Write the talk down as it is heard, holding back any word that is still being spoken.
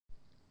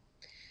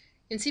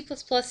In C++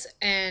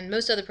 and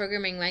most other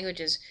programming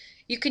languages,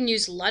 you can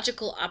use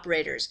logical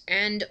operators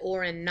and,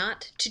 or, and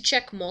not to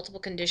check multiple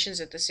conditions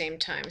at the same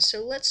time.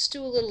 So let's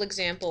do a little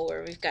example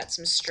where we've got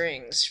some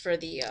strings for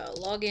the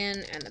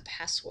login and the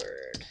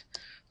password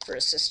for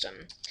a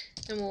system.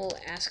 And we'll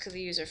ask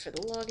the user for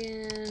the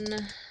login,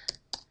 and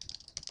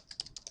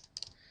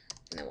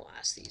then we'll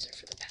ask the user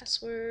for the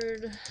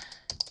password.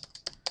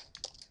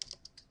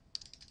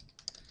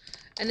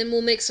 And then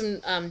we'll make some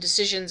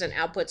decisions and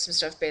output some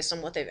stuff based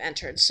on what they've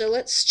entered. So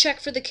let's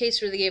check for the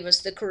case where they gave us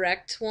the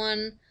correct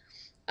one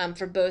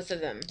for both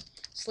of them.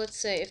 So let's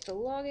say if the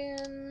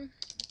login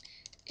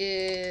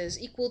is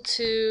equal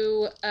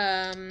to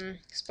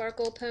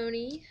Sparkle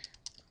Pony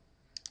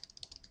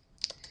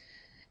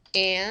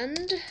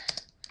and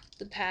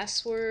the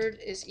password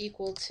is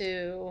equal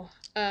to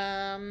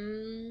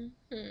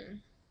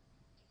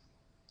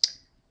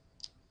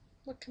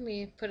what can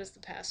we put as the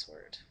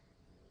password?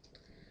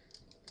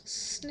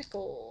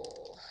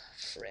 Snickle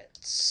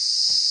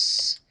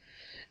Fritz.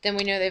 Then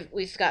we know that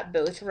we've got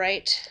both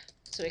right,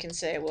 so we can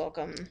say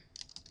welcome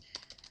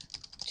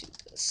to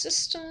the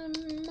system.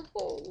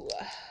 Oh.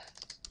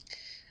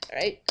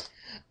 Alright.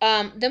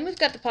 Then we've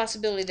got the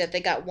possibility that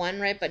they got one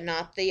right but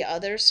not the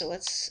other, so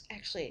let's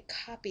actually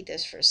copy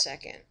this for a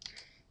second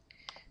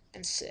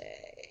and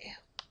say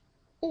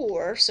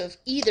or, so if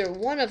either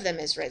one of them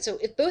is right, so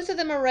if both of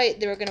them are right,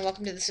 they're going to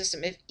welcome to the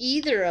system. If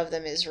either of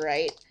them is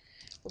right,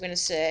 we're going to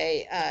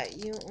say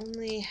you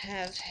only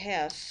have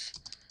half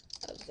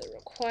of the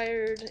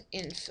required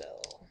info.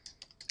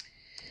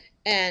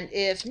 And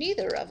if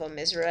neither of them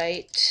is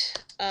right,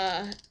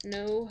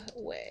 no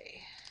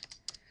way.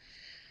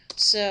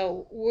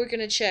 So we're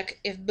going to check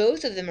if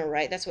both of them are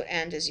right. That's what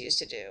AND is used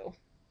to do.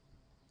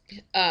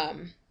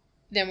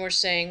 Then we're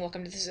saying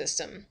welcome to the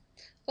system.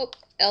 Oh,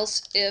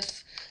 else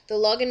if the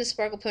login is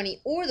Sparkle Pony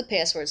or the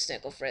password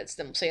Snickle Fritz,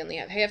 then we'll say only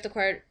have half the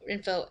required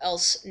info,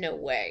 else no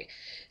way.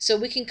 So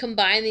we can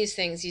combine these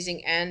things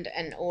using AND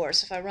and OR.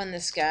 So if I run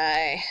this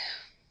guy,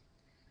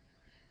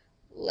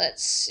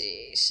 let's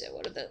see. So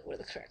what are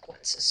the correct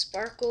ones? So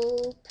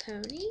Sparkle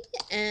Pony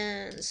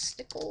and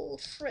Snickle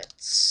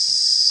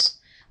Fritz.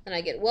 Then I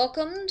get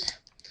welcomed.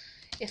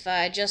 If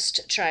I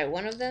just try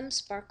one of them,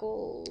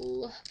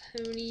 Sparkle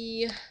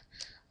Pony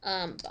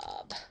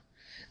Bob,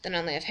 then I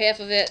only have half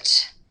of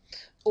it.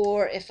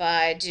 Or if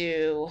I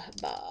do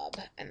Bob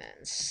and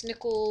then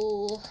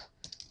Snickle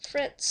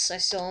Fritz, I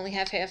still only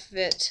have half of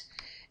it.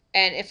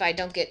 And if I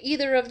don't get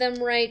either of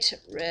them right,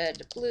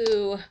 red,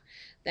 blue,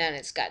 then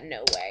it's got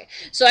no way.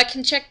 So I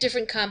can check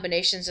different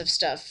combinations of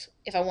stuff.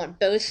 If I want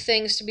both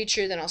things to be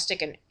true, then I'll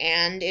stick an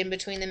AND in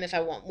between them. If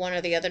I want one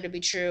or the other to be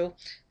true,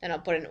 then I'll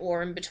put an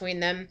OR in between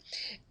them.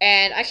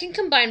 And I can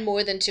combine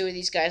more than two of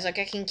these guys. Like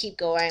I can keep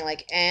going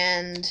like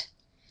AND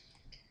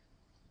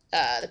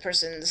the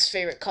person's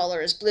favorite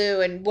color is blue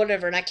and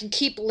whatever, and I can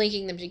keep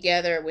linking them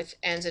together with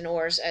ANDs and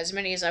ORs as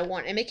many as I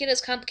want and make it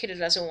as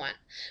complicated as I want.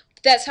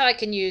 That's how I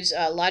can use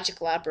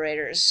logical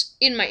operators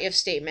in my if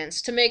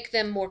statements to make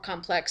them more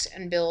complex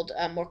and build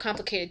more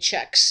complicated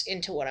checks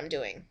into what I'm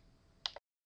doing.